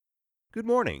Good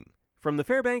morning. From the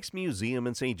Fairbanks Museum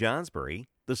in St. Johnsbury,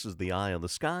 this is the Eye on the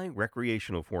Sky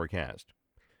recreational forecast.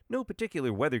 No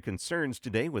particular weather concerns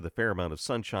today with a fair amount of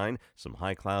sunshine, some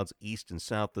high clouds east and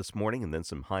south this morning, and then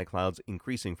some high clouds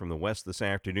increasing from the west this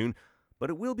afternoon. But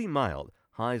it will be mild.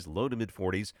 Highs low to mid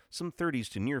 40s, some 30s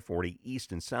to near 40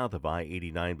 east and south of I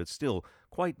 89, but still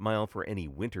quite mild for any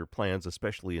winter plans,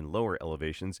 especially in lower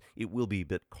elevations. It will be a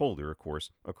bit colder, of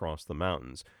course, across the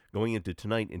mountains. Going into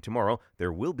tonight and tomorrow,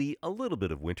 there will be a little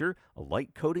bit of winter, a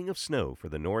light coating of snow for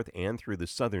the north and through the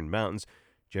southern mountains.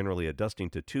 Generally a dusting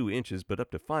to 2 inches, but up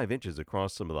to 5 inches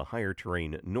across some of the higher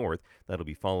terrain north. That'll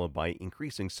be followed by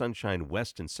increasing sunshine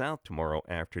west and south tomorrow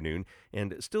afternoon,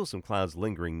 and still some clouds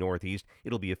lingering northeast.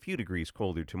 It'll be a few degrees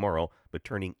colder tomorrow, but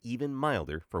turning even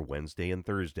milder for Wednesday and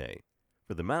Thursday.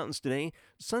 For the mountains today,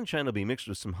 sunshine will be mixed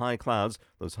with some high clouds.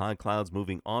 Those high clouds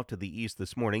moving off to the east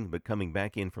this morning, but coming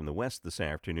back in from the west this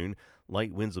afternoon.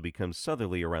 Light winds will become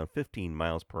southerly around 15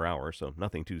 miles per hour, so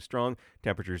nothing too strong.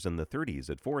 Temperatures in the 30s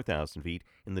at 4,000 feet,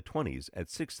 in the 20s at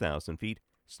 6,000 feet.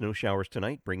 Snow showers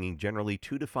tonight, bringing generally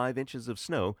 2 to 5 inches of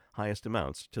snow, highest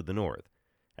amounts to the north.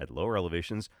 At lower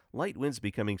elevations, light winds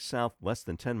becoming south less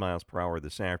than 10 miles per hour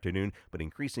this afternoon, but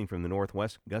increasing from the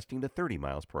northwest, gusting to 30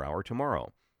 miles per hour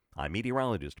tomorrow. I'm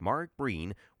meteorologist Mark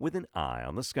Breen with an eye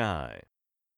on the sky.